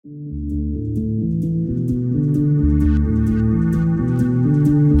You're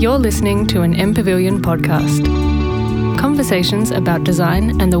listening to an MPavilion podcast. Conversations about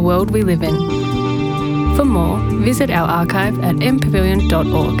design and the world we live in. For more, visit our archive at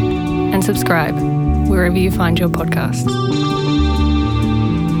mpavilion.org and subscribe wherever you find your podcasts.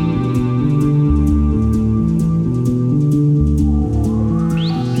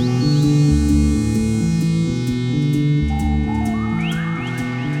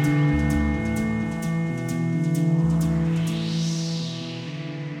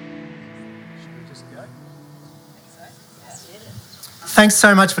 Thanks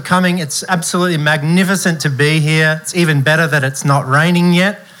so much for coming. It's absolutely magnificent to be here. It's even better that it's not raining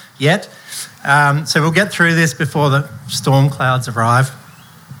yet. So we'll get through this before the storm clouds arrive.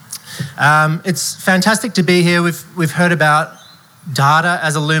 It's fantastic to be here. We've heard about data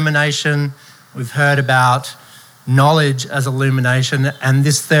as illumination. We've heard about knowledge as illumination. And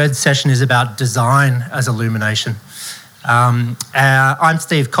this third session is about design as illumination. I'm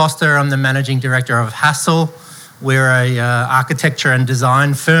Steve Coster. I'm the Managing Director of Hassel. We're a architecture and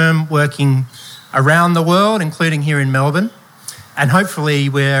design firm working around the world, including here in Melbourne. And hopefully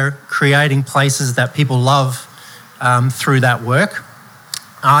we're creating places that people love through that work.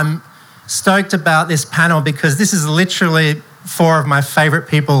 I'm stoked about this panel because this is literally four of my favourite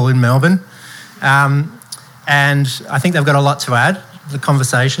people in Melbourne. And I think they've got a lot to add to the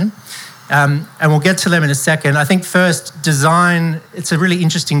conversation. And we'll get to them in a second. I think first, design, it's a really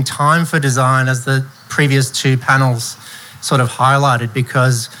interesting time for design, as the previous two panels sort of highlighted,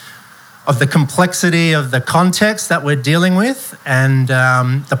 because of the complexity of the context that we're dealing with and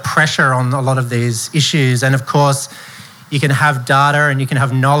the pressure on a lot of these issues. And of course, you can have data and you can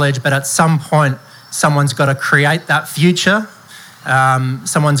have knowledge, but at some point, someone's got to create that future.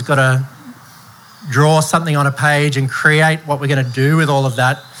 Someone's got to draw something on a page and create what we're going to do with all of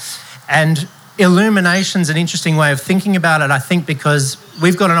that. And illumination's an interesting way of thinking about it, I think, because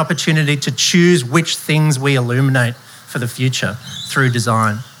we've got an opportunity to choose which things we illuminate for the future through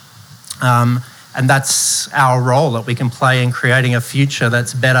design. And that's our role that we can play in creating a future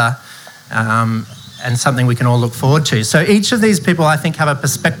that's better and something we can all look forward to. So each of these people, I think, have a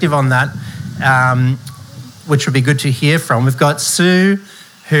perspective on that, which would be good to hear from. We've got Sue,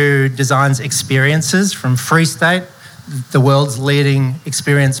 who designs experiences from Free State, the world's leading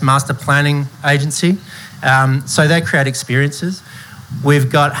experience master planning agency. So they create experiences. We've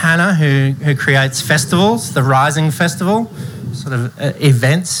got Hannah, who creates festivals, the Rising Festival, sort of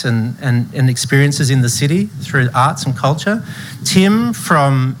events and experiences in the city through arts and culture. Tim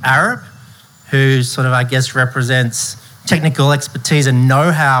from Arup, who sort of, I guess, represents technical expertise and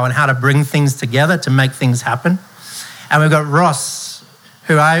know-how and how to bring things together to make things happen. And we've got Ross,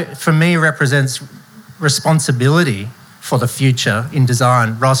 who for me represents responsibility for the future in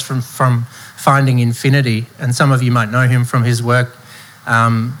design. Ross from Finding Infinity, and some of you might know him from his work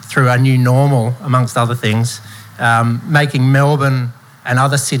through Our New Normal, amongst other things, making Melbourne and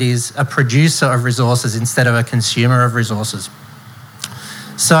other cities a producer of resources instead of a consumer of resources.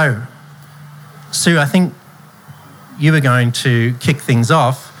 So, Sue, I think you were going to kick things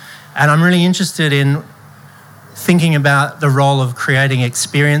off, and I'm really interested in thinking about the role of creating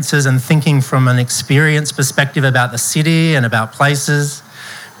experiences and thinking from an experience perspective about the city and about places,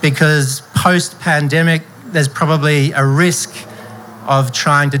 because post-pandemic, there's probably a risk of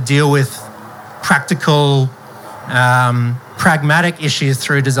trying to deal with practical, pragmatic issues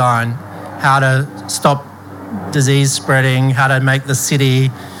through design, how to stop disease spreading, how to make the city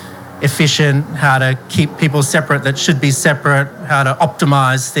efficient, how to keep people separate that should be separate, how to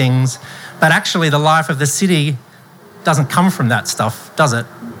optimize things. But actually, the life of the city doesn't come from that stuff, does it?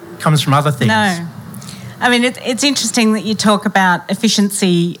 It comes from other things. No. I mean, it's interesting that you talk about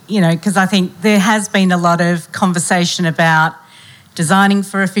efficiency, because I think there has been a lot of conversation about designing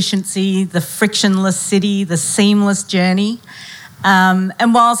for efficiency, the frictionless city, the seamless journey.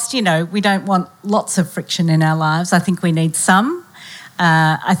 And whilst, we don't want lots of friction in our lives, I think we need some.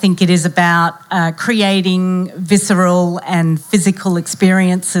 I think it is about creating visceral and physical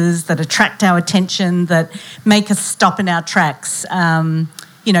experiences that attract our attention, that make us stop in our tracks,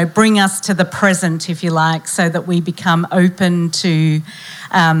 bring us to the present, if you like, so that we become open to,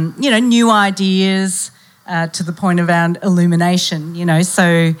 new ideas, to the point around illumination,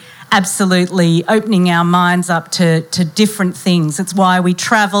 so absolutely opening our minds up to different things. It's why we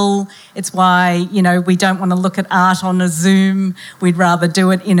travel. It's why, we don't want to look at art on a Zoom. We'd rather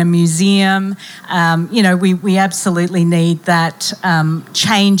do it in a museum. We absolutely need that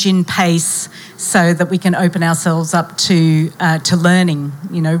change in pace so that we can open ourselves up to learning,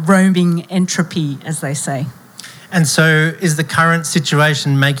 roaming entropy, as they say. And so is the current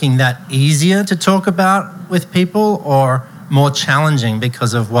situation making that easier to talk about with people or more challenging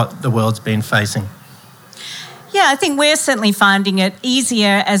because of what the world's been facing? Yeah, I think we're certainly finding it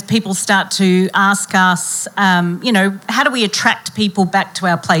easier as people start to ask us, how do we attract people back to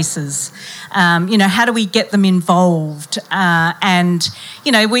our places? How do we get them involved?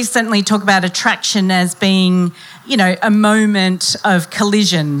 We certainly talk about attraction as being, a moment of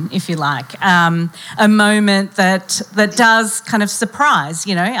collision, if you like, a moment that does kind of surprise,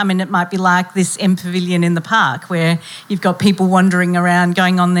 it might be like this MPavilion in the park where you've got people wandering around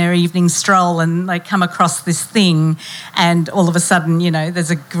going on their evening stroll and they come across this thing and all of a sudden,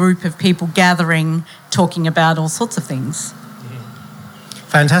 there's a group of people gathering talking about all sorts of things.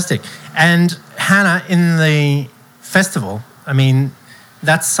 Fantastic. And Hannah, in the festival,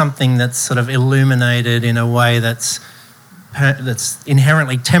 that's something that's sort of illuminated in a way that's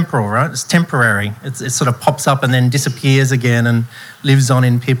inherently temporal, right? It's temporary. It sort of pops up and then disappears again and lives on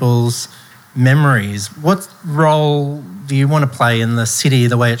in people's memories. What role do you want to play in the city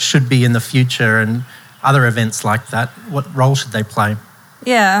the way it should be in the future and other events like that? What role should they play?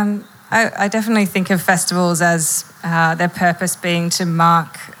 Yeah, I definitely think of festivals as their purpose being to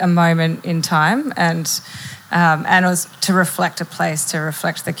mark a moment in time and to reflect a place, to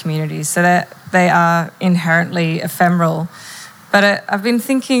reflect the community. So that they are inherently ephemeral. But I've been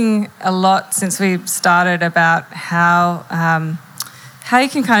thinking a lot since we started about how you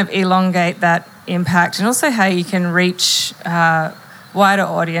can kind of elongate that impact and also how you can reach wider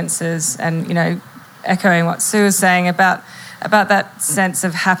audiences and, echoing what Sue was saying about that sense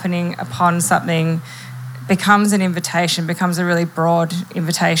of happening upon something becomes an invitation, becomes a really broad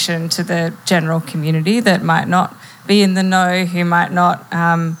invitation to the general community that might not be in the know, who might not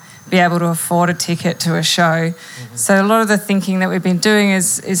be able to afford a ticket to a show. Mm-hmm. So a lot of the thinking that we've been doing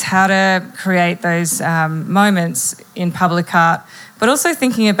is how to create those moments in public art, but also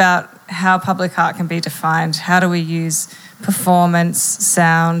thinking about how public art can be defined. How do we use performance,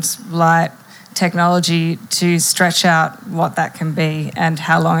 sound, light, technology to stretch out what that can be and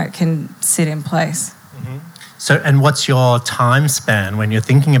how long it can sit in place? So, and what's your time span when you're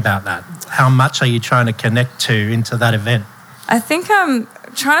thinking about that? How much are you trying to connect to into that event? I think I'm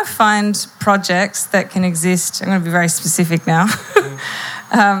trying to find projects that can exist. I'm going to be very specific now.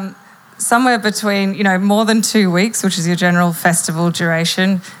 Somewhere between, more than 2 weeks, which is your general festival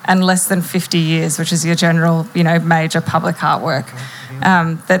duration, and less than 50 years, which is your general, major public artwork.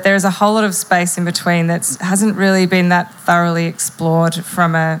 That there's a whole lot of space in between that hasn't really been that thoroughly explored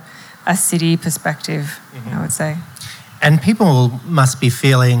from a city perspective, I would say. And people must be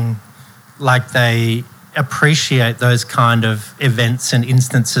feeling like they appreciate those kind of events and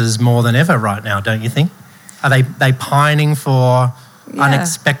instances more than ever right now, don't you think? Are they pining for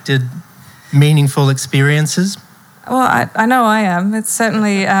unexpected, meaningful experiences? Well, I know I am. It's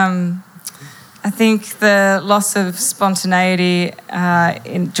certainly, I think the loss of spontaneity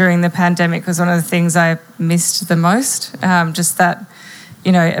during the pandemic was one of the things I missed the most, just that,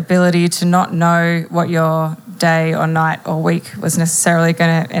 ability to not know what your day or night or week was necessarily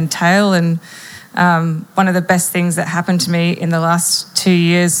going to entail. And one of the best things that happened to me in the last 2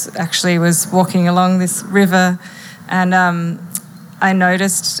 years actually was walking along this river, and I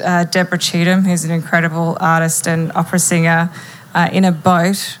noticed Deborah Cheatham, who's an incredible artist and opera singer, in a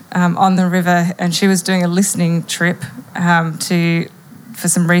boat on the river, and she was doing a listening trip for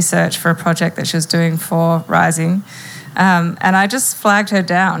some research for a project that she was doing for Rising. And I just flagged her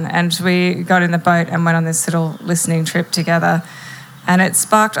down and we got in the boat and went on this little listening trip together. And it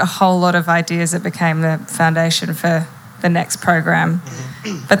sparked a whole lot of ideas that became the foundation for the next program.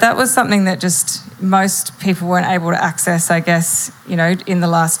 But that was something that just most people weren't able to access, I guess, in the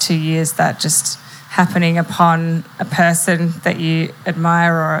last 2 years, that just happening upon a person that you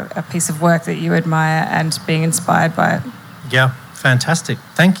admire or a piece of work that you admire and being inspired by it. Yeah, fantastic.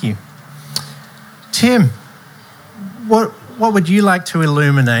 Thank you. Tim, what would you like to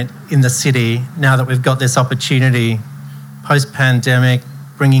illuminate in the city now that we've got this opportunity post-pandemic,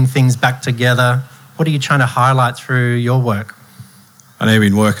 bringing things back together? What are you trying to highlight through your work? I know you've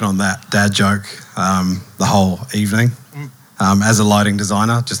been working on that dad joke the whole evening as a lighting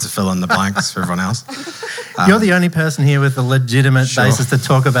designer, just to fill in the blanks for everyone else. You're the only person here with a legitimate basis to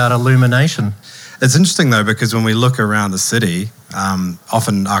talk about illumination. It's interesting though, because when we look around the city,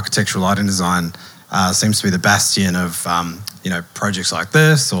 often architectural lighting design seems to be the bastion of projects like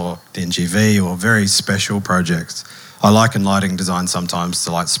this or the NGV or very special projects. I liken lighting design sometimes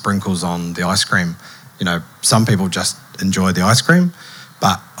to like sprinkles on the ice cream. Some people just enjoy the ice cream,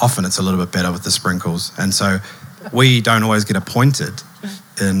 but often it's a little bit better with the sprinkles. And so we don't always get appointed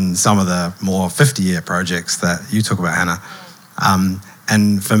in some of the more 50-year projects that you talk about, Hannah.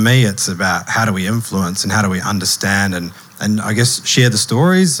 And for me, it's about how do we influence and how do we understand and I guess share the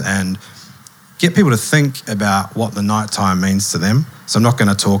stories and get people to think about what the nighttime means to them. So I'm not going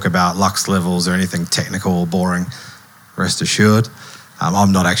to talk about lux levels or anything technical or boring, rest assured.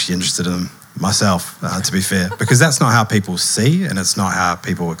 I'm not actually interested in them myself, to be fair, because that's not how people see and it's not how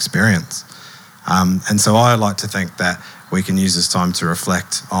people experience. And so I like to think that we can use this time to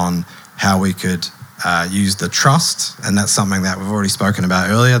reflect on how we could use the trust, and that's something that we've already spoken about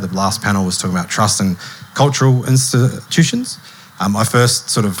earlier. The last panel was talking about trust in cultural institutions. I first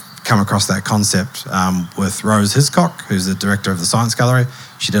sort of come across that concept with Rose Hiscock, who's the director of the Science Gallery.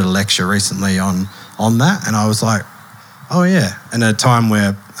 She did a lecture recently on that, and I was like, oh yeah, in a time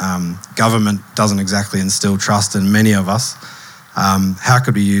where government doesn't exactly instill trust in many of us, how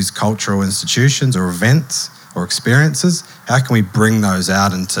could we use cultural institutions or events or experiences? How can we bring those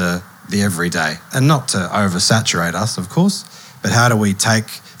out into the everyday? And not to oversaturate us, of course, but how do we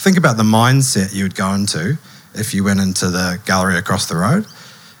think about the mindset you would go into if you went into the gallery across the road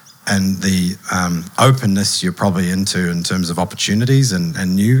and the openness you're probably into in terms of opportunities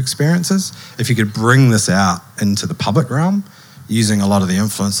and new experiences. If you could bring this out into the public realm using a lot of the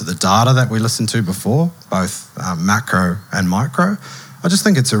influence of the data that we listened to before, both macro and micro, I just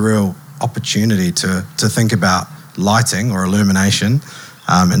think it's a real opportunity to think about lighting or illumination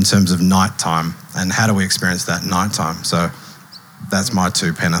in terms of nighttime and how do we experience that nighttime. So that's my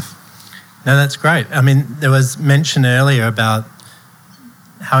 2 penneth. No, that's great. I mean, there was mention earlier about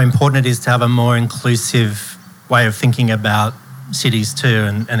how important it is to have a more inclusive way of thinking about cities too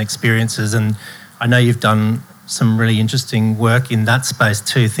and experiences. And I know you've done some really interesting work in that space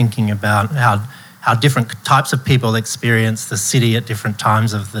too, thinking about how different types of people experience the city at different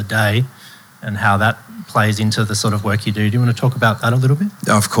times of the day and how that plays into the sort of work you do. Do you want to talk about that a little bit?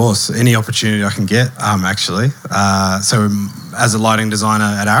 Of course, any opportunity I can get, actually. So as a lighting designer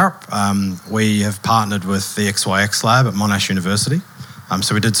at Arup, we have partnered with the XYX Lab at Monash University.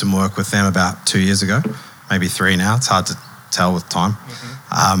 So we did some work with them about 2 years ago, maybe 3 now. It's hard to tell with time.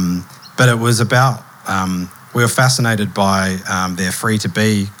 But it was about, we were fascinated by their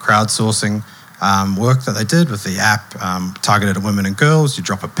free-to-be crowdsourcing work that they did with the app targeted at women and girls. You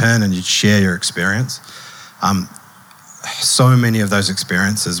drop a pin and you share your experience. So many of those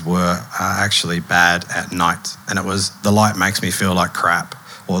experiences were actually bad at night, and it was the light makes me feel like crap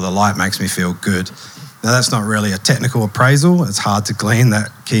or the light makes me feel good. Now that's not really a technical appraisal. It's hard to glean that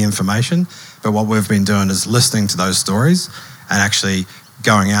key information, but what we've been doing is listening to those stories and actually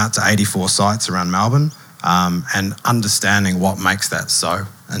going out to 84 sites around Melbourne and understanding what makes that so.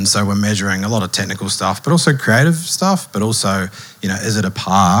 And so we're measuring a lot of technical stuff, but also creative stuff, but also, is it a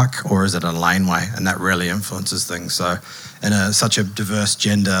park or is it a laneway? And that really influences things. So in such a diverse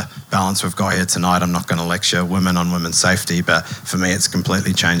gender balance we've got here tonight, I'm not going to lecture women on women's safety, but for me, it's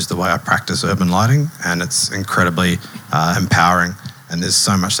completely changed the way I practice urban lighting, and it's incredibly empowering. And there's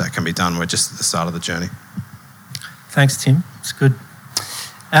so much that can be done. We're just at the start of the journey. Thanks, Tim. It's good.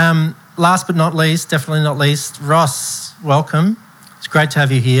 Last but not least, definitely not least, Ross, welcome. It's great to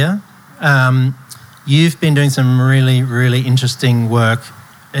have you here. You've been doing some really, really interesting work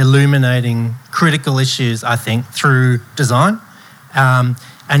illuminating critical issues, I think, through design. And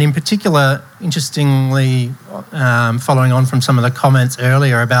in particular, interestingly, following on from some of the comments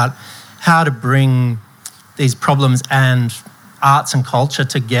earlier about how to bring these problems and arts and culture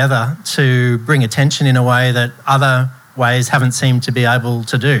together to bring attention in a way that other ways haven't seemed to be able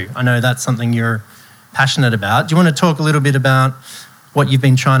to do. I know that's something you're passionate about. Do you want to talk a little bit about what you've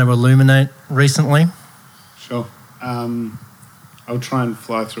been trying to illuminate recently? Sure. I'll try and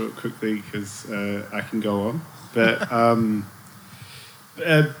fly through it quickly because I can go on. But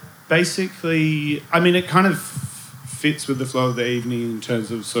basically, I mean, it kind of fits with the flow of the evening in terms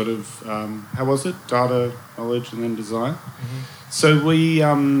of sort of, how was it? Data, knowledge, and then design. So we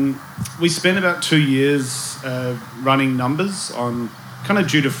spent about 2 years running numbers on kind of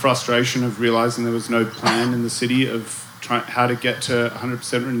due to frustration of realising there was no plan in the city of how to get to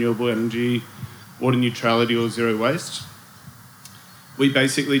 100% renewable energy, water neutrality or zero waste. We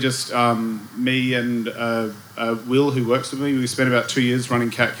basically just, me and Will, who works with me, we spent about 2 years running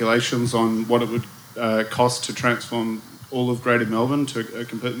calculations on what it would cost to transform all of Greater Melbourne to a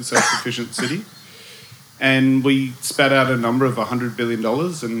completely self-sufficient city. And we spat out a number of $100 billion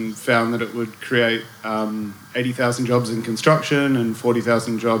and found that it would create 80,000 jobs in construction and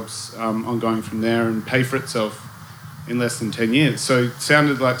 40,000 jobs ongoing from there and pay for itself in less than 10 years. So it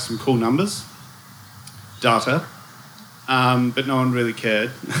sounded like some cool numbers, data, but no one really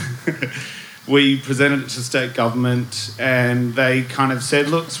cared. we presented it to state government, and they kind of said,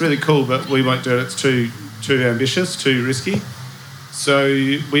 look, it's really cool, but we won't do it. It's too ambitious, too risky. So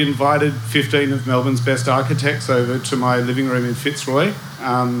we invited 15 of Melbourne's best architects over to my living room in Fitzroy,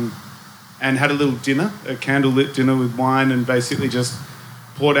 and had a little dinner, a candlelit dinner with wine, and basically just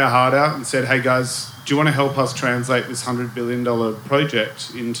poured our heart out and said, hey guys, do you want to help us translate this $100 billion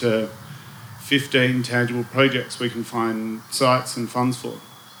project into 15 tangible projects we can find sites and funds for?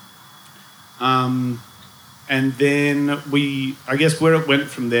 And then I guess where it went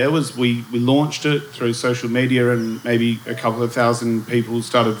from there was we launched it through social media, and maybe a couple of thousand people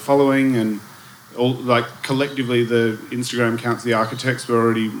started following, and all, like, collectively the Instagram accounts of the architects were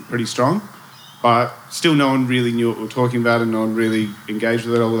already pretty strong, but still no one really knew what we were talking about, and no one really engaged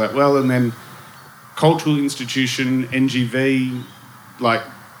with it all that well. And then cultural institution, NGV, like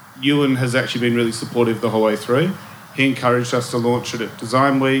Ewan has actually been really supportive the whole way through. He encouraged us to launch it at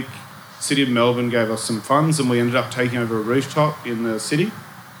Design Week. City of Melbourne gave us some funds, and we ended up taking over a rooftop in the city,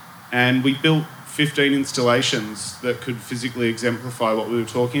 and we built 15 installations that could physically exemplify what we were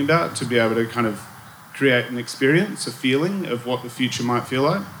talking about, to be able to kind of create an experience, a feeling of what the future might feel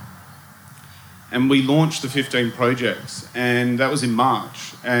like. And we launched the 15 projects, and that was in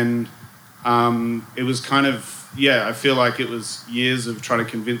March, and it was kind of, I feel like it was years of trying to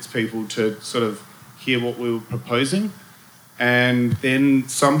convince people to sort of hear what we were proposing. And then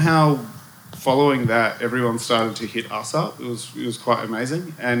somehow, following that, everyone started to hit us up. It was quite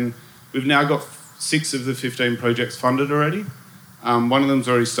amazing. And we've now got 6 of the 15 projects funded already. One of them's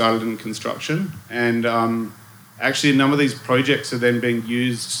already started in construction. And actually, a number of these projects are then being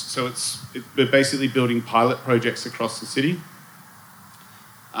used. So we're basically building pilot projects across the city.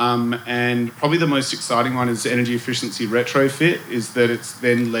 And probably the most exciting one is energy efficiency retrofit, is that it's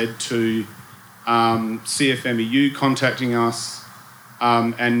then led to CFMEU contacting us,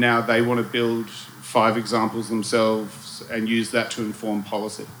 and now they want to build 5 examples themselves and use that to inform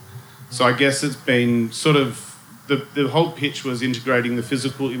policy. So I guess it's been sort of, the whole pitch was integrating the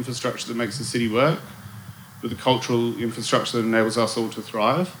physical infrastructure that makes the city work with the cultural infrastructure that enables us all to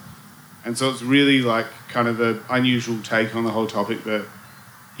thrive. And so it's really like kind of an unusual take on the whole topic, but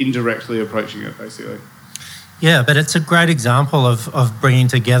indirectly approaching it, basically. Yeah, but it's a great example of bringing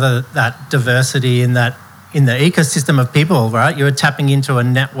together that diversity in the ecosystem of people, right? You were tapping into a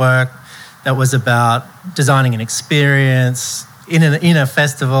network that was about designing an experience in a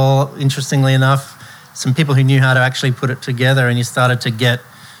festival. Interestingly enough, some people who knew how to actually put it together, and you started to get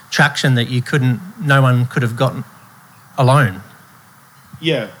traction that no one could have gotten alone.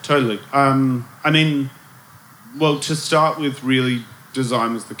 Yeah, totally. I mean, well, to start with, really,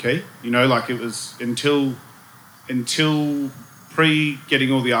 design was the key. Like it was until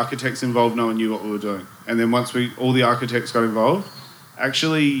pre-getting all the architects involved, no one knew what we were doing. And then once all the architects got involved,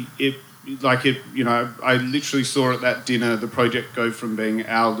 actually I literally saw at that dinner the project go from being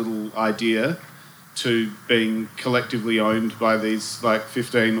our little idea to being collectively owned by these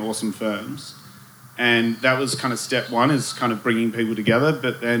 15 awesome firms. And that was kind of step one, is kind of bringing people together.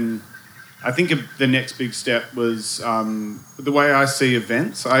 But then I think the next big step was the way I see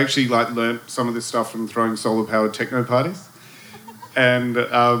events. I actually learnt some of this stuff from throwing solar-powered techno parties, and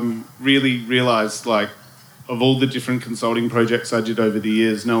really realised of all the different consulting projects I did over the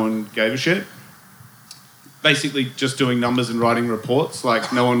years, no one gave a shit. Basically, just doing numbers and writing reports.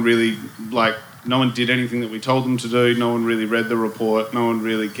 No one did anything that we told them to do. No one really read the report. No one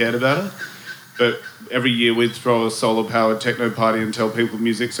really cared about it. But every year we'd throw a solar-powered techno party and tell people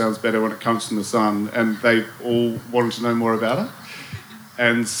music sounds better when it comes from the sun, and they all wanted to know more about it.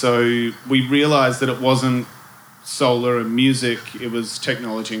 And so we realised that it wasn't solar and music, it was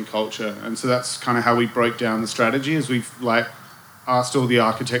technology and culture. And so that's kind of how we broke down the strategy, is we've asked all the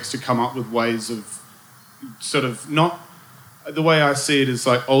architects to come up with ways of sort of not... The way I see it is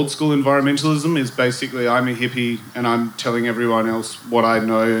old school environmentalism is basically, I'm a hippie and I'm telling everyone else what I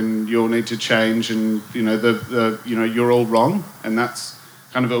know and you all need to change, and you're all wrong, and that's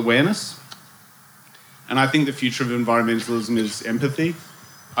kind of awareness. And I think the future of environmentalism is empathy.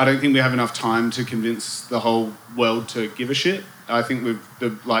 I don't think we have enough time to convince the whole world to give a shit. I think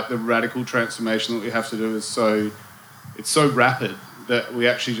the radical transformation that we have to do is it's so rapid that we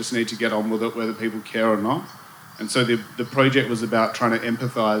actually just need to get on with it, whether people care or not. And so the project was about trying to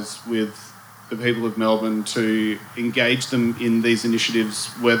empathise with the people of Melbourne, to engage them in these initiatives,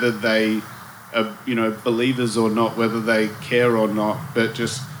 whether they are, believers or not, whether they care or not, but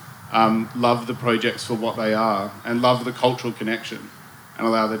just love the projects for what they are and love the cultural connection, and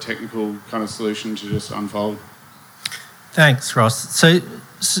allow the technical kind of solution to just unfold. Thanks, Ross. So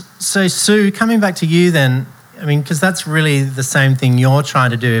Sue, coming back to you then, I mean, because that's really the same thing you're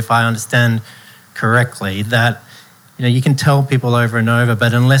trying to do, if I understand correctly, that, you know, you can tell people over and over,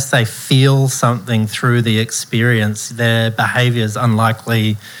 but unless they feel something through the experience, their behaviour is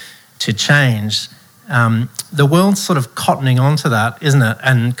unlikely to change. The world's sort of cottoning onto that, isn't it?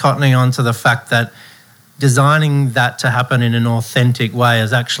 And cottoning onto the fact that designing that to happen in an authentic way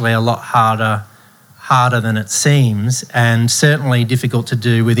is actually a lot harder than it seems, and certainly difficult to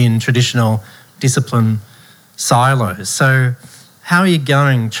do within traditional discipline silos. So how are you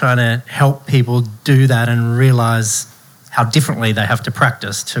going trying to help people do that and realise how differently they have to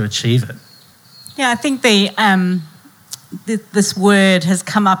practice to achieve it? Yeah, I think this word has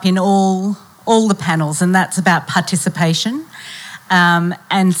come up in all the panels, and that's about participation.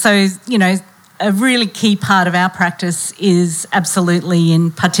 And so, you know, a really key part of our practice is absolutely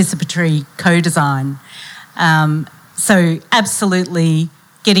in participatory co-design. So absolutely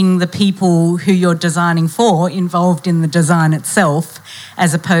getting the people who you're designing for involved in the design itself,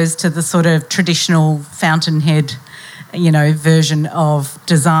 as opposed to the sort of traditional fountainhead, you know, version of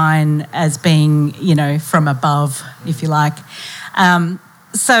design as being, you know, from above, if you like.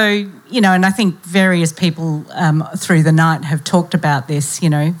 So, you know, and I think various people through the night have talked about this, you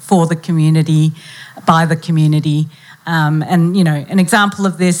know, for the community, by the community. And, you know, an example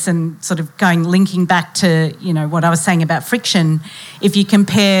of this, and sort of linking back to, you know, what I was saying about friction, if you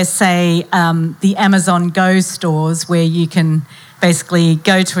compare, say, the Amazon Go stores, where you can basically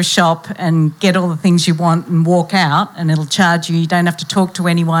go to a shop and get all the things you want and walk out, and it'll charge you. You don't have to talk to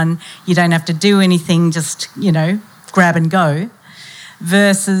anyone. You don't have to do anything, just, you know, grab and go.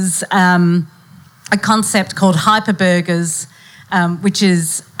 Versus a concept called Hyperburgers, which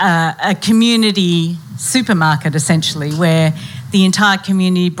is a community supermarket, essentially, where the entire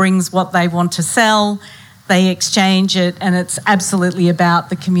community brings what they want to sell, they exchange it, and it's absolutely about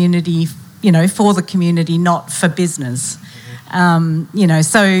the community, you know, for the community, not for business. You know,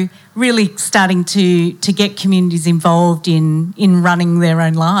 so really starting to get communities involved in running their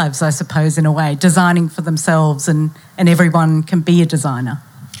own lives, I suppose, in a way, designing for themselves, and everyone can be a designer.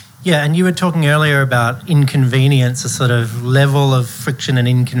 Yeah, and you were talking earlier about inconvenience, a sort of level of friction and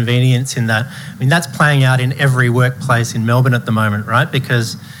inconvenience in that. I mean, that's playing out in every workplace in Melbourne at the moment, right?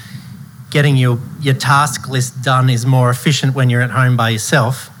 Because getting your task list done is more efficient when you're at home by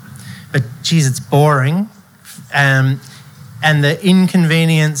yourself. But, geez, it's boring. And the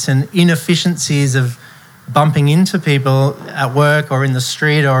inconvenience and inefficiencies of bumping into people at work or in the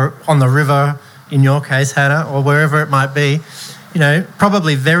street or on the river, in your case, Hannah, or wherever it might be, you know,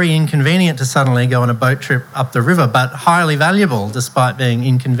 probably very inconvenient to suddenly go on a boat trip up the river, but highly valuable despite being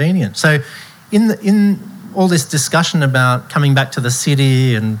inconvenient. So in all this discussion about coming back to the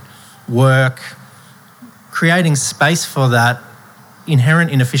city and work, creating space for that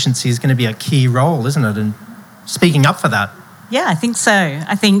inherent inefficiency is going to be a key role, isn't it? And speaking up for that. Yeah, I think so.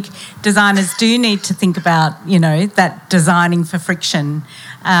 I think designers do need to think about, you know, that designing for friction.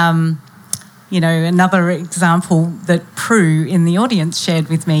 You know, another example that Prue in the audience shared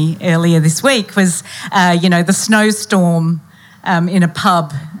with me earlier this week was, you know, the snowstorm in a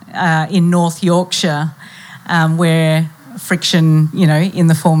pub in North Yorkshire, where friction, you know, in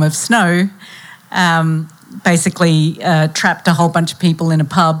the form of snow, basically trapped a whole bunch of people in a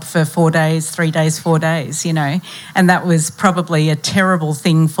pub for 4 days, 3 days, 4 days, you know. And that was probably a terrible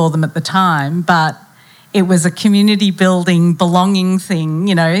thing for them at the time, but it was a community building, belonging thing,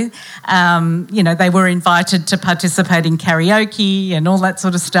 you know. You know, they were invited to participate in karaoke and all that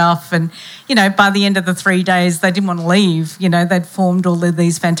sort of stuff. And, you know, by the end of the 3 days, they didn't want to leave. You know, they'd formed all of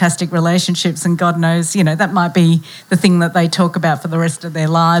these fantastic relationships, and God knows, you know, that might be the thing that they talk about for the rest of their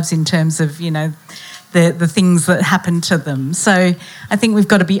lives in terms of, you know, the things that happened to them. So I think we've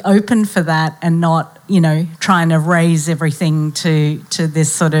got to be open for that and not, you know, trying to raise everything to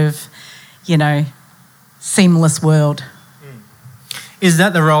this sort of, you know, seamless world. Is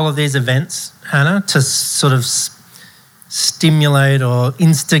that the role of these events, Hannah, to sort of stimulate or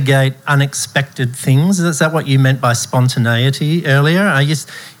instigate unexpected things? Is that what you meant by spontaneity earlier? I used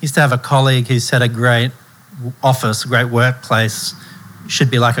to have a colleague who said a great office, a great workplace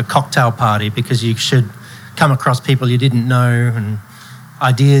should be like a cocktail party, because you should come across people you didn't know and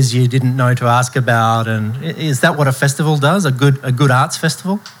ideas you didn't know to ask about. And is that what a festival does, a good arts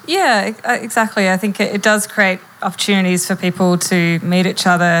festival? Yeah, exactly. I think it does create opportunities for people to meet each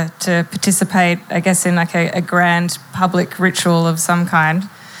other, to participate, I guess, in like a grand public ritual of some kind.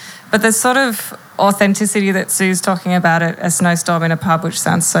 But there's sort of authenticity that Sue's talking about at a snowstorm in a pub, which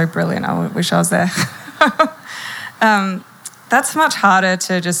sounds so brilliant. I wish I was there. That's much harder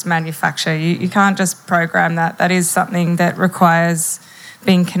to just manufacture. You can't just program that. That is something that requires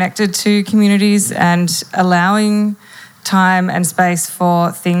being connected to communities and allowing time and space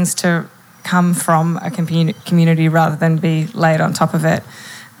for things to come from a community rather than be laid on top of it.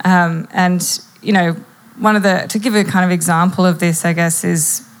 And, you know, to give a kind of example of this, I guess,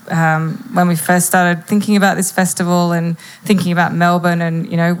 is when we first started thinking about this festival and thinking about Melbourne and,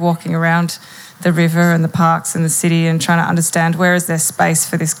 you know, walking around the river and the parks and the city and trying to understand where is there space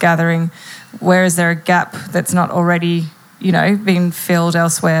for this gathering, where is there a gap that's not already, you know, being filled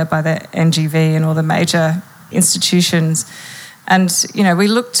elsewhere by the NGV and all the major institutions. And, you know, we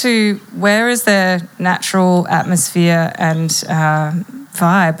look to where is there natural atmosphere and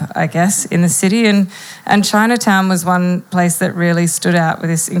vibe, I guess, in the city. And Chinatown was one place that really stood out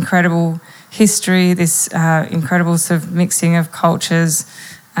with this incredible history, this incredible sort of mixing of cultures.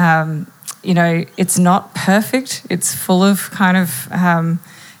 You know, it's not perfect. It's full of kind of,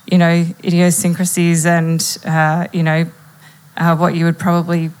 you know, idiosyncrasies and, you know, what you would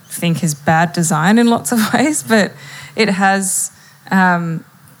probably think is bad design in lots of ways, but it has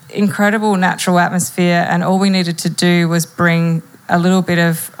incredible natural atmosphere, and all we needed to do was bring a little bit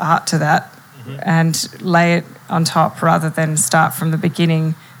of art to that and lay it on top rather than start from the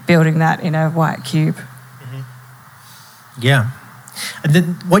beginning building that in a white cube. Yeah. And then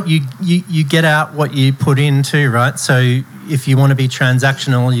what you get out what you put in too, right? So if you want to be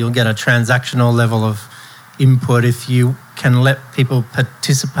transactional, you'll get a transactional level of input. If you can let people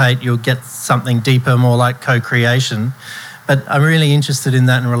participate, you'll get something deeper, more like co-creation. But I'm really interested in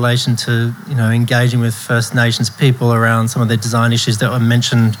that in relation to, you know, engaging with First Nations people around some of the design issues that were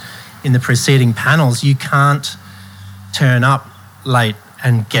mentioned in the preceding panels. You can't turn up late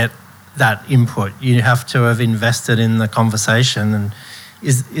and get that input. You have to have invested in the conversation. And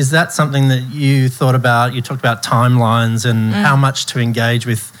is that something that you thought about? You talked about timelines and how much to engage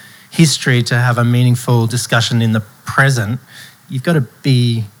with history to have a meaningful discussion in the present. You've got to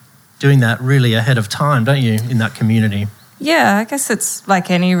be doing that really ahead of time, don't you, in that community? Yeah, I guess it's like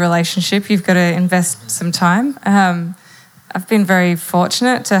any relationship. You've got to invest some time. I've been very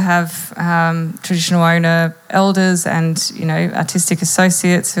fortunate to have traditional owner elders and, you know, artistic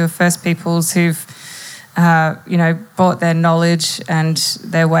associates who are First Peoples who've, you know, brought their knowledge and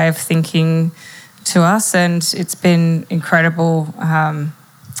their way of thinking to us, and it's been incredible,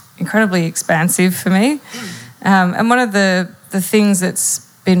 incredibly expansive for me. And one of the things that's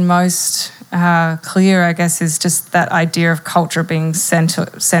been most clear, I guess, is just that idea of culture being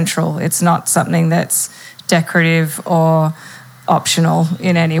central. It's not something that's decorative or optional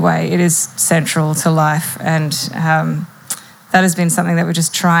in any way. It is central to life, and that has been something that we're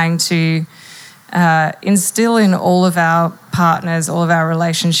just trying to instill in all of our partners, all of our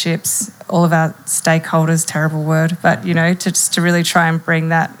relationships, all of our stakeholders, terrible word, but, you know, to really try and bring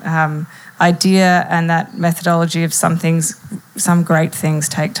that idea and that methodology of some great things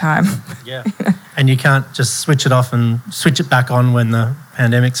take time. Yeah. And you can't just switch it off and switch it back on when the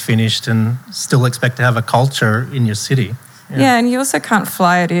pandemic's finished and still expect to have a culture in your city. Yeah, and you also can't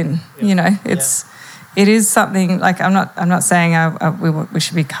fly it in. Yeah. You know, it is something like I'm not saying we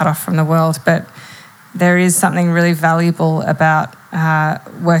should be cut off from the world, but there is something really valuable about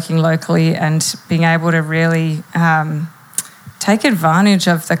working locally and being able to really take advantage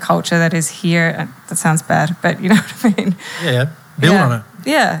of the culture that is here. That sounds bad, but you know what I mean? Yeah, build on it.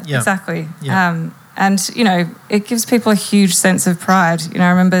 Yeah, exactly. Yeah. And, you know, it gives people a huge sense of pride. You know, I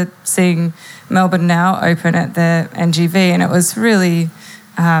remember seeing Melbourne Now open at the NGV, and it was really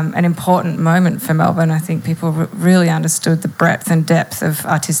an important moment for Melbourne. I think people really understood the breadth and depth of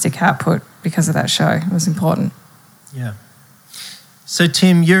artistic output because of that show. It was important. Yeah. So,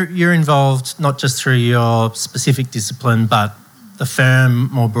 Tim, you're involved not just through your specific discipline, but the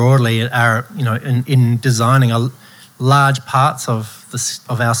firm more broadly are, you know, in designing large parts of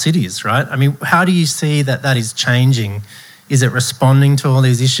our cities, right? I mean, how do you see that is changing? Is it responding to all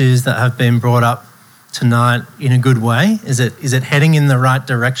these issues that have been brought up tonight in a good way? Is it heading in the right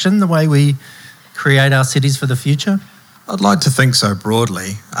direction, the way we create our cities for the future? I'd like to think so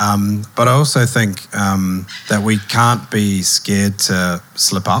broadly, but I also think that we can't be scared to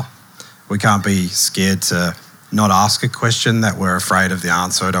slip up. We can't be scared to not ask a question that we're afraid of the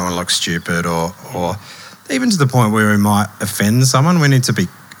answer, or don't want to look stupid, or even to the point where we might offend someone. We need to be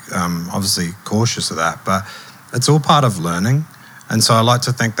obviously cautious of that, but it's all part of learning. And so I like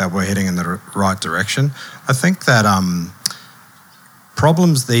to think that we're heading in the right direction. I think that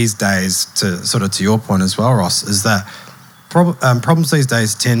problems these days, to your point as well, Ross, is that problems these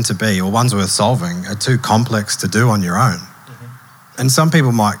days tend to be, or ones worth solving, are too complex to do on your own. Mm-hmm. And some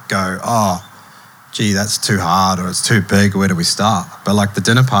people might go, oh, gee, that's too hard, or it's too big, where do we start? But like the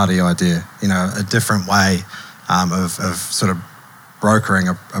dinner party idea, you know, a different way of sort of brokering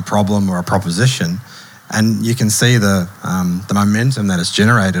a problem or a proposition, and you can see the momentum that it's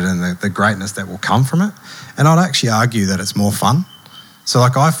generated and the greatness that will come from it. And I'd actually argue that it's more fun. So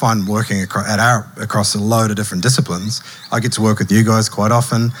like I find working across a load of different disciplines, I get to work with you guys quite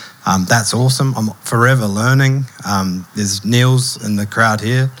often. That's awesome. I'm forever learning. There's Niels in the crowd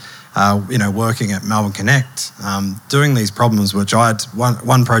here, working at Melbourne Connect, doing these problems, which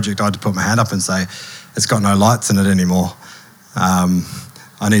one project I had to put my hand up and say, it's got no lights in it anymore.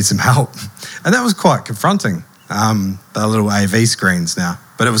 I need some help. And that was quite confronting, the little AV screens now.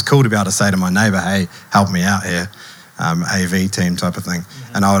 But it was cool to be able to say to my neighbour, hey, help me out here. AV team type of thing.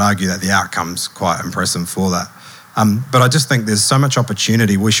 Mm-hmm. And I would argue that the outcome's quite impressive for that. But I just think there's so much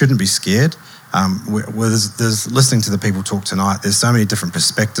opportunity. We shouldn't be scared. There's listening to the people talk tonight, there's so many different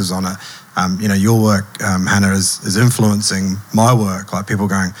perspectives on it. Your work, Hannah, is influencing my work. Like people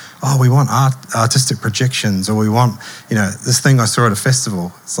going, oh, we want artistic projections, or we want, this thing I saw at a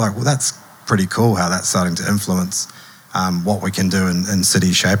festival. It's like, well, that's pretty cool how that's starting to influence what we can do in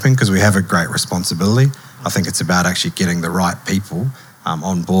city shaping, because we have a great responsibility. I think it's about actually getting the right people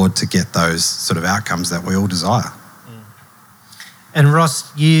on board to get those sort of outcomes that we all desire. And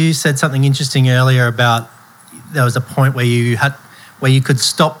Ross, you said something interesting earlier about there was a point where you could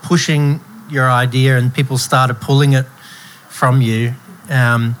stop pushing your idea and people started pulling it from you.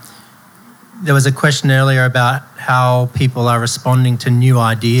 There was a question earlier about how people are responding to new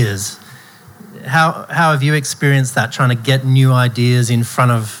ideas. How have you experienced that, trying to get new ideas in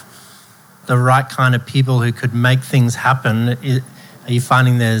front of the right kind of people who could make things happen? Are you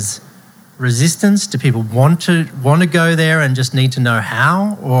finding there's resistance? Do people want to go there and just need to know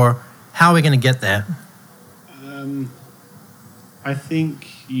how? Or how are we going to get there? I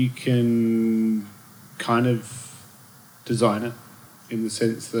think you can kind of design it in the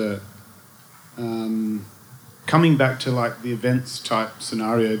sense that coming back to like the events type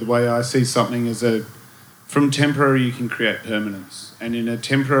scenario, the way I see something is from temporary you can create permanence. And in a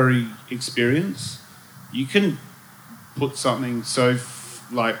temporary experience, you can put something so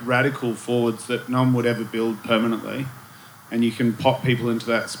radical forwards that no one would ever build permanently, and you can pop people into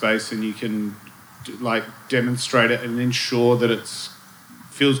that space and you can demonstrate it and ensure that it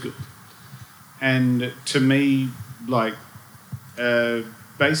feels good. And to me,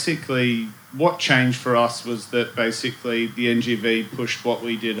 basically what changed for us was that basically the NGV pushed what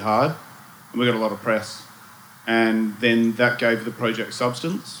we did hard, and we got a lot of press. And then that gave the project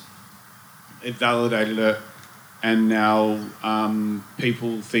substance. It validated it, and now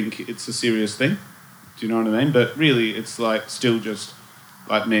people think it's a serious thing. Do you know what I mean? But really, it's still just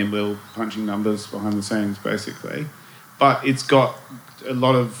like me and Will punching numbers behind the scenes, basically. But it's got a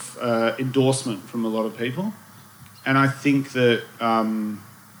lot of endorsement from a lot of people, and I think that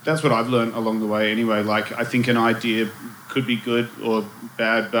that's what I've learned along the way. Anyway, I think an idea could be good or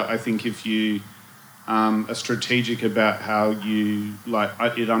bad, but I think if you are strategic about how you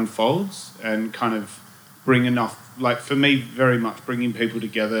it unfolds and kind of bring enough, for me, very much bringing people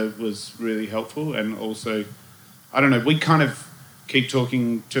together was really helpful. And also, I don't know, we kind of keep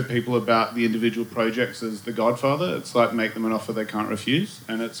talking to people about the individual projects as the Godfather. It's make them an offer they can't refuse,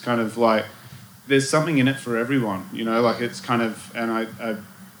 and it's kind of there's something in it for everyone, it's kind of, and I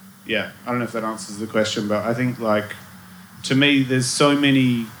don't know if that answers the question, but I think to me, there's so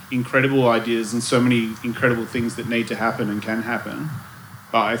many incredible ideas and so many incredible things that need to happen and can happen.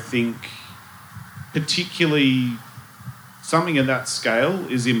 But I think particularly something at that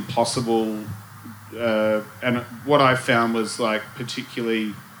scale is impossible. And what I found was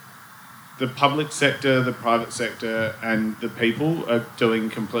particularly the public sector, the private sector, and the people are doing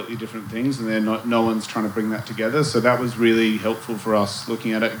completely different things, and no one's trying to bring that together. So that was really helpful for us,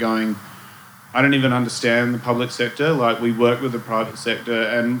 looking at it going, I don't even understand the public sector. We work with the private sector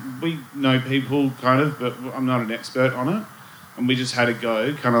and we know people kind of, but I'm not an expert on it. And we just had a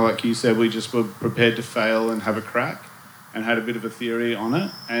go, kind of like you said, we just were prepared to fail and have a crack and had a bit of a theory on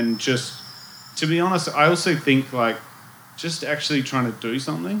it. And just, to be honest, I also think just actually trying to do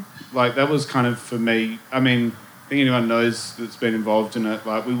something, that was kind of for me, I mean, I think anyone knows that's been involved in it,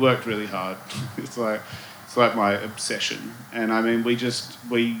 we worked really hard. It's like my obsession. And I mean, we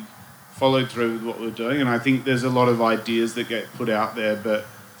followed through with what we were doing, and I think there's a lot of ideas that get put out there, but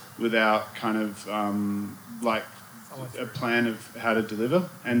without kind of a plan of how to deliver.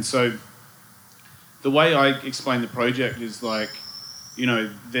 And so the way I explain the project is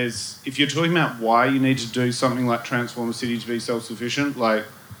if you're talking about why you need to do something like transform a city to be self-sufficient,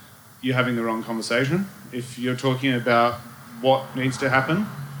 you're having the wrong conversation. If you're talking about what needs to happen,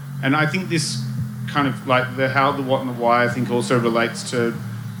 and I think this kind of the how, the what, and the why, I think also relates to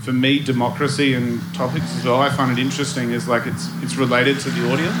for me, democracy and topics as well, I find it interesting is like it's related to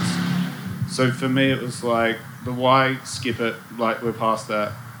the audience. So for me, it was like the why, skip it, like we're past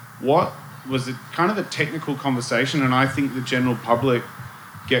that. What was it kind of a technical conversation, and I think the general public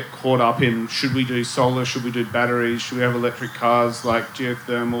get caught up in, should we do solar, should we do batteries, should we have electric cars, like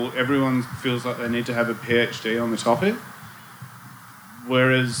geothermal. Everyone feels like they need to have a PhD on the topic.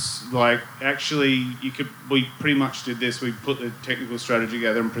 Whereas, like, actually, we pretty much did this. We put the technical strategy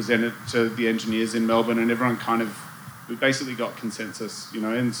together and presented it to the engineers in Melbourne, and everyone we basically got consensus, you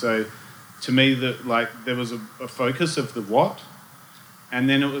know. And so, to me, there was a focus of the what, and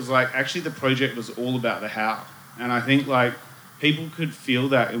then it was like, actually, the project was all about the how. And I think, like, people could feel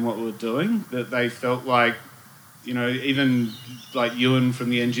that in what we were doing, that they felt like, you know, even, like, Ewan from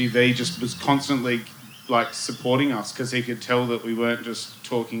the NGV just was constantly like supporting us, because he could tell that we weren't just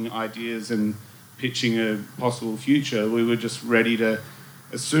talking ideas and pitching a possible future. We were just ready to,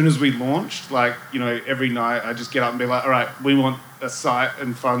 as soon as we launched, like, you know, every night I just get up and be like, all right, we want a site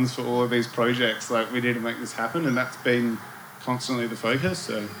and funds for all of these projects. Like, we need to make this happen, and that's been constantly the focus.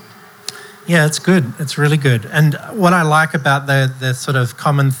 So yeah, it's good. It's really good. And what I like about the sort of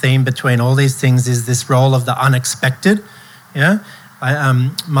common theme between all these things is this role of the unexpected. Yeah,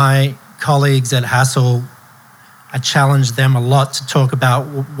 my colleagues at Hassel, I challenge them a lot to talk about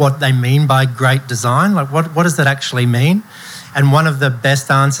what they mean by great design. Like, what does that actually mean? And one of the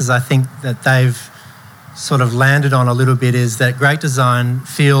best answers I think that they've sort of landed on a little bit is that great design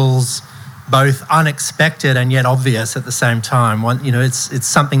feels both unexpected and yet obvious at the same time. You know, it's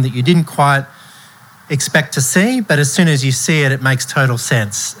something that you didn't quite expect to see, but as soon as you see it, it makes total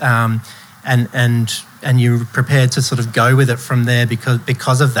sense. And you're prepared to sort of go with it from there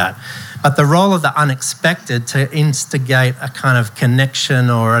because of that. But the role of the unexpected to instigate a kind of connection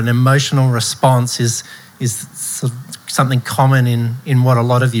or an emotional response is sort of something common in what a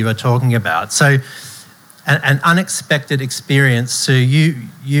lot of you are talking about. So an unexpected experience, so you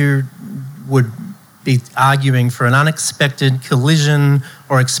would be arguing for an unexpected collision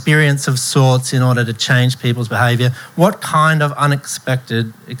or experience of sorts in order to change people's behaviour. What kind of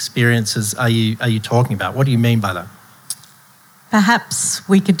unexpected experiences are you talking about? What do you mean by that? Perhaps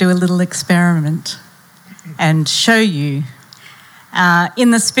we could do a little experiment and show you.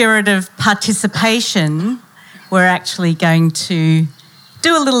 In the spirit of participation, we're actually going to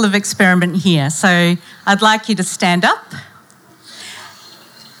do a little of experiment here. So I'd like you to stand up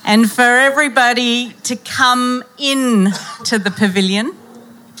and for everybody to come in to the pavilion.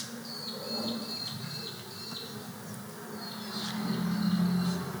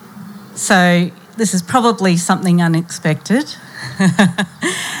 So this is probably something unexpected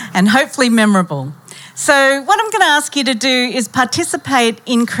and hopefully memorable. So what I'm going to ask you to do is participate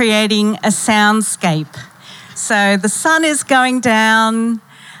in creating a soundscape. So the sun is going down.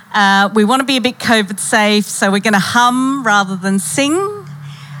 We want to be a bit COVID safe, so we're going to hum rather than sing.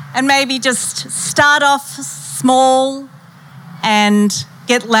 And maybe just start off small and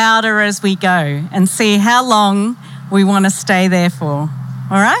get louder as we go and see how long we want to stay there for.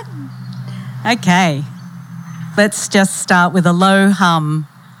 All right? Okay. Let's just start with a low hum.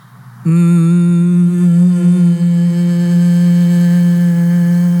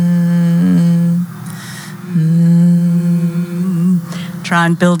 Try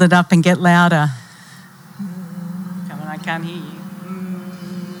and build it up and get louder. Come on, I can't hear you.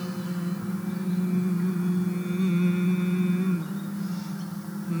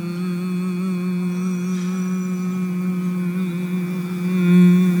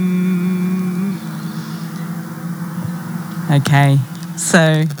 Okay,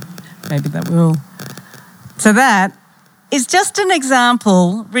 so maybe that will. So that is just an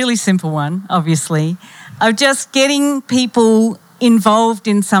example, really simple one, obviously, of just getting people involved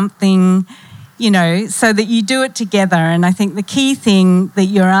in something, you know, so that you do it together. And I think the key thing that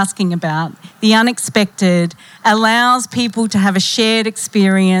you're asking about, the unexpected, allows people to have a shared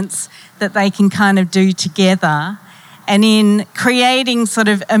experience that they can kind of do together. And in creating sort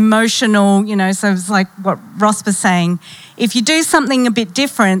of emotional, you know, so it's like what Ross was saying, if you do something a bit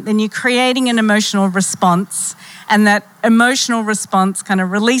different, then you're creating an emotional response, and that emotional response kind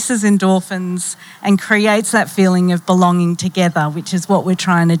of releases endorphins and creates that feeling of belonging together, which is what we're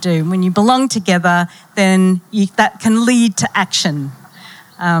trying to do. When you belong together, then that can lead to action.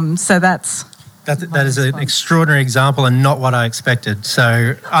 So that is an extraordinary example and not what I expected.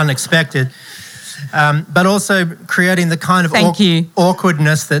 So unexpected. But also creating the kind of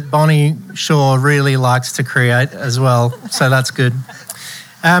awkwardness that Bonnie Shaw really likes to create as well. So that's good.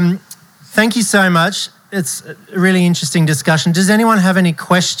 Thank you so much. It's a really interesting discussion. Does anyone have any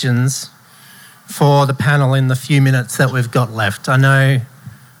questions for the panel in the few minutes that we've got left? I know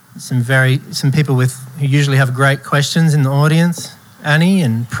some people who usually have great questions in the audience. Annie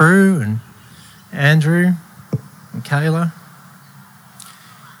and Prue and Andrew and Kayla.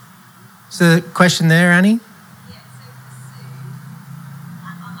 So the question there, Annie? Yeah, so for Sue,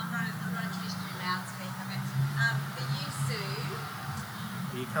 I'm not a traditional loudspeaker, but for you,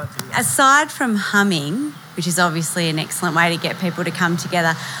 Sue, You can't do that. aside from humming, which is obviously an excellent way to get people to come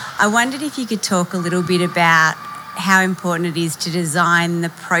together, I wondered if you could talk a little bit about how important it is to design the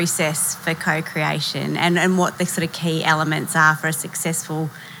process for co-creation and what the sort of key elements are for a successful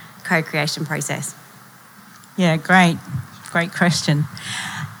co-creation process. Yeah, great question.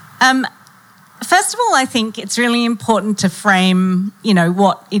 First of all, I think it's really important to frame,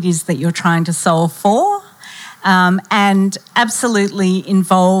 what it is that you're trying to solve for, and absolutely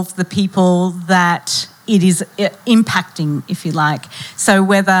involve the people that it is impacting, if you like. So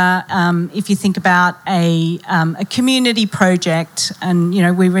whether, if you think about a community project, and,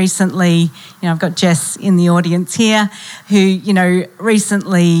 we recently, I've got Jess in the audience here, who,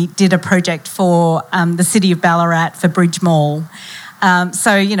 recently did a project for the city of Ballarat for Bridge Mall.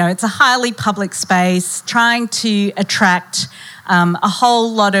 So, it's a highly public space, trying to attract a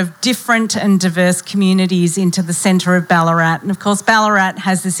whole lot of different and diverse communities into the centre of Ballarat. And of course, Ballarat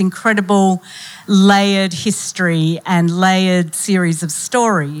has this incredible layered history and layered series of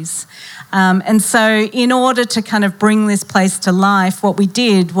stories. And so in order to kind of bring this place to life, what we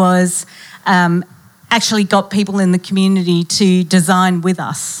did was actually got people in the community to design with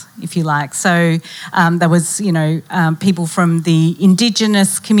us, if you like. So there was, people from the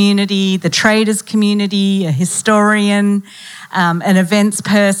Indigenous community, the traders community, a historian, an events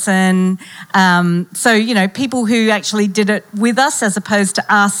person. So, people who actually did it with us as opposed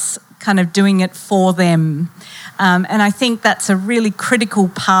to us kind of doing it for them. And I think that's a really critical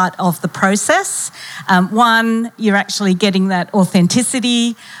part of the process. One, you're actually getting that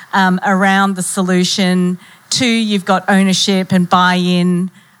authenticity around the solution. Two, you've got ownership and buy-in,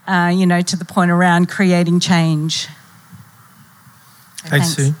 to the point around creating change.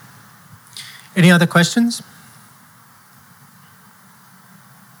 Thanks, Sue. Any other questions?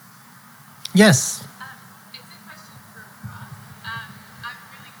 Yes. It's a question for Ross. I'm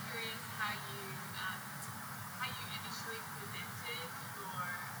really curious how you initially presented your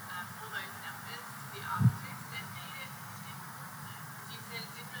all those numbers to the architects and made it tangible for them. Because you said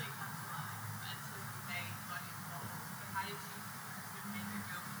it didn't really come to life until they got involved. So how did you sort of make it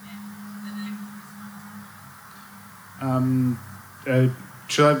real for them so that they could respond?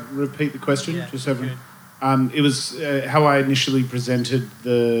 Should I repeat the question? Yeah, just everyone. It was how I initially presented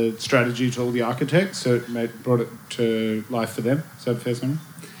the strategy to all the architects, so it brought it to life for them. Is that a fair summary?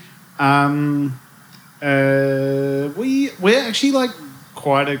 We're actually like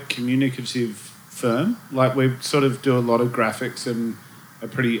quite a communicative firm. Like we sort of do a lot of graphics and are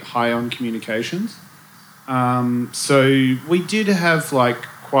pretty high on communications. So we did have like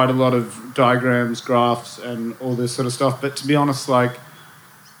quite a lot of diagrams, graphs, and all this sort of stuff. But to be honest, like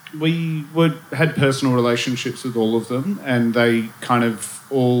we had personal relationships with all of them, and they kind of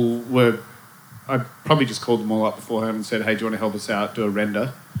all were. I probably just called them all up beforehand and said, "Hey, do you want to help us out? Do a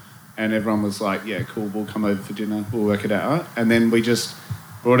render?" And everyone was like, "Yeah, cool. We'll come over for dinner. We'll work it out." And then we just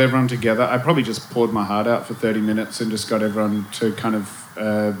brought everyone together. I probably just poured my heart out for 30 minutes and just got everyone to kind of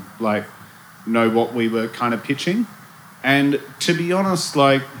like know what we were kind of pitching. And to be honest,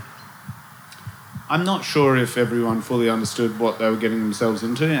 like, I'm not sure if everyone fully understood what they were getting themselves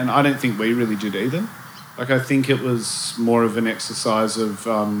into, and I don't think we really did either. Like, I think it was more of an exercise of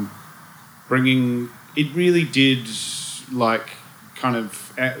bringing... It really did, like, kind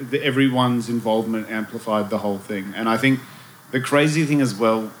of... everyone's involvement amplified the whole thing. And I think the crazy thing as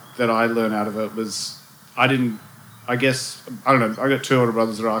well that I learned out of it was I don't know, I got two older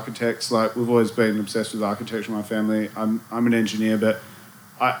brothers that are architects. Like, we've always been obsessed with architecture in my family. I'm an engineer, but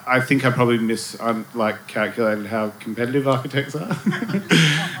I think I probably calculated how competitive architects are.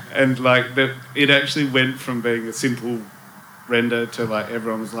 And like that, it actually went from being a simple render to like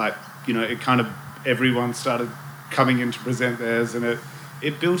everyone was like, it kind of, everyone started coming in to present theirs, and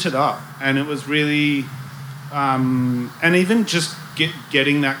it built it up. And it was really, and even just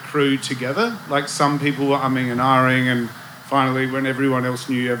getting that crew together, like some people were umming and ahhing, and finally when everyone else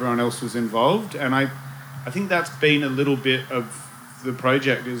knew, everyone else was involved. And I think that's been a little bit of the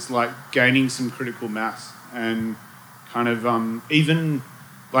project, is like gaining some critical mass, and kind of even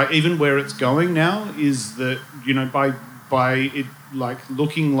where it's going now is that by it like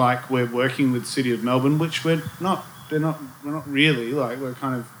looking like we're working with City of Melbourne, which we're not really, like we're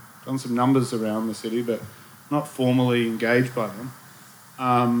kind of done some numbers around the city but not formally engaged by them.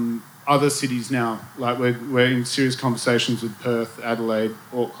 other cities now. Like we're in serious conversations with Perth, Adelaide,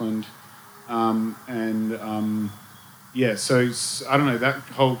 Auckland, yeah. So I don't know. That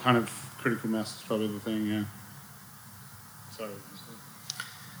whole kind of critical mass is probably the thing. Yeah. Sorry.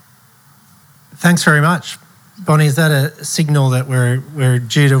 Thanks very much, Bonnie. Is that a signal that we're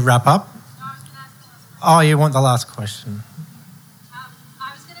due to wrap up? No, I was going to ask the last question. Oh, you want the last question?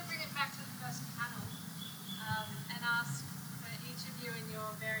 I was going to bring it back to the first panel and ask for each of you in your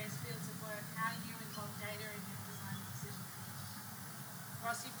various fields of work how you involve data in your design decision.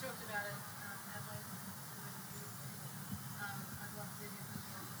 Ross, you've talked about it at length. I'd love to hear from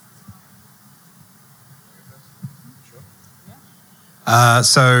the audience as well.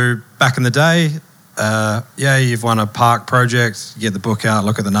 So back in the day, you've won a park project, you get the book out,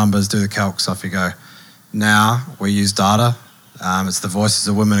 look at the numbers, do the calcs, off you go. Now we use data. It's the voices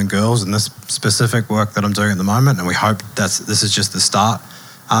of women and girls in this specific work that I'm doing at the moment, and we hope this is just the start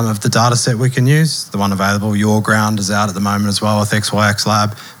of the data set we can use. The one available, Your Ground, is out at the moment as well with XYX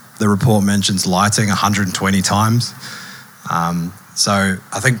Lab. The report mentions lighting 120 times. So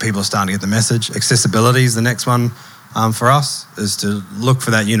I think people are starting to get the message. Accessibility is the next one for us, is to look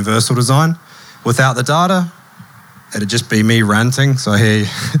for that universal design. Without the data, it'd just be me ranting. So I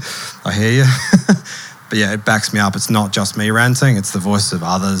hear you. But yeah, it backs me up. It's not just me ranting, it's the voice of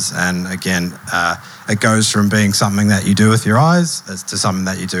others. And again, it goes from being something that you do with your eyes to something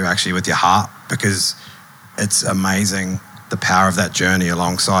that you do actually with your heart, because it's amazing the power of that journey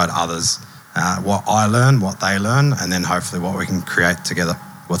alongside others. What I learn, what they learn, and then hopefully what we can create together.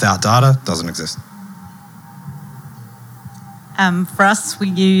 Without data, it doesn't exist. For us, we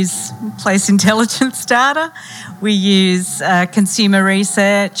use place intelligence data. We use consumer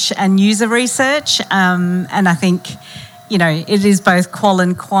research and user research. And I think, it is both qual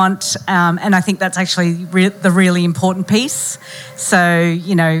and quant. And I think that's actually the really important piece. So,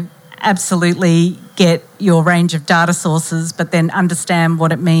 absolutely get your range of data sources, but then understand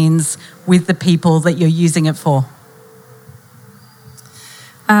what it means with the people that you're using it for.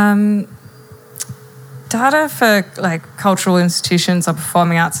 Data for cultural institutions or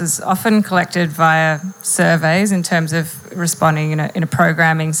performing arts is often collected via surveys in terms of responding in a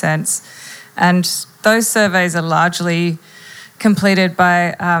programming sense. And those surveys are largely completed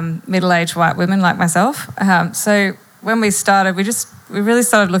by middle-aged white women like myself. So when we started, we really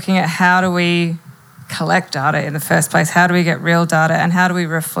started looking at how do we collect data in the first place? How do we get real data, and how do we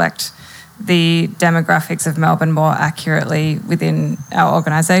reflect the demographics of Melbourne more accurately within our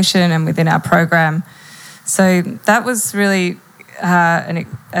organisation and within our program? So that was really an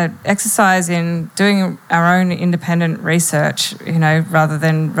exercise in doing our own independent research, rather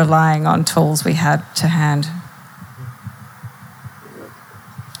than relying on tools we had to hand.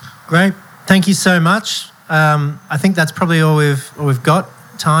 Great. Thank you so much. I think that's probably all we've got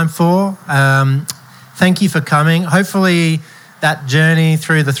time for. Thank you for coming. Hopefully that journey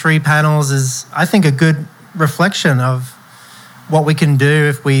through the 3 panels is, I think, a good reflection of what we can do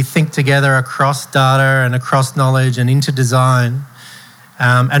if we think together across data and across knowledge and into design,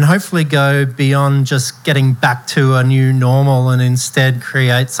 and hopefully go beyond just getting back to a new normal and instead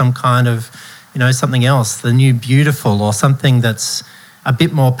create some kind of, something else, the new beautiful, or something that's a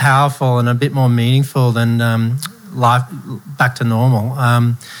bit more powerful and a bit more meaningful than life back to normal.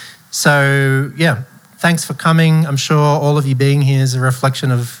 Thanks for coming. I'm sure all of you being here is a reflection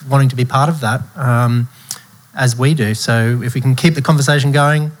of wanting to be part of that, as we do. So if we can keep the conversation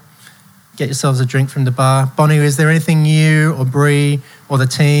going, get yourselves a drink from the bar. Bonnie, is there anything you or Bree or the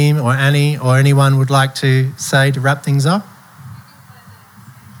team or Annie or anyone would like to say to wrap things up?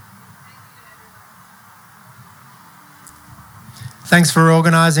 Thanks for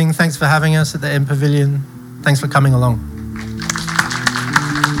organising. Thanks for having us at the M Pavilion. Thanks for coming along.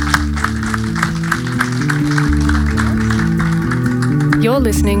 You're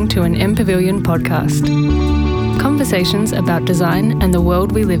listening to an M Pavilion podcast. Conversations about design and the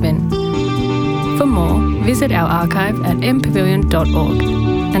world we live in. For more, visit our archive at mpavilion.org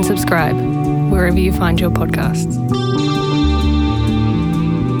and subscribe wherever you find your podcasts.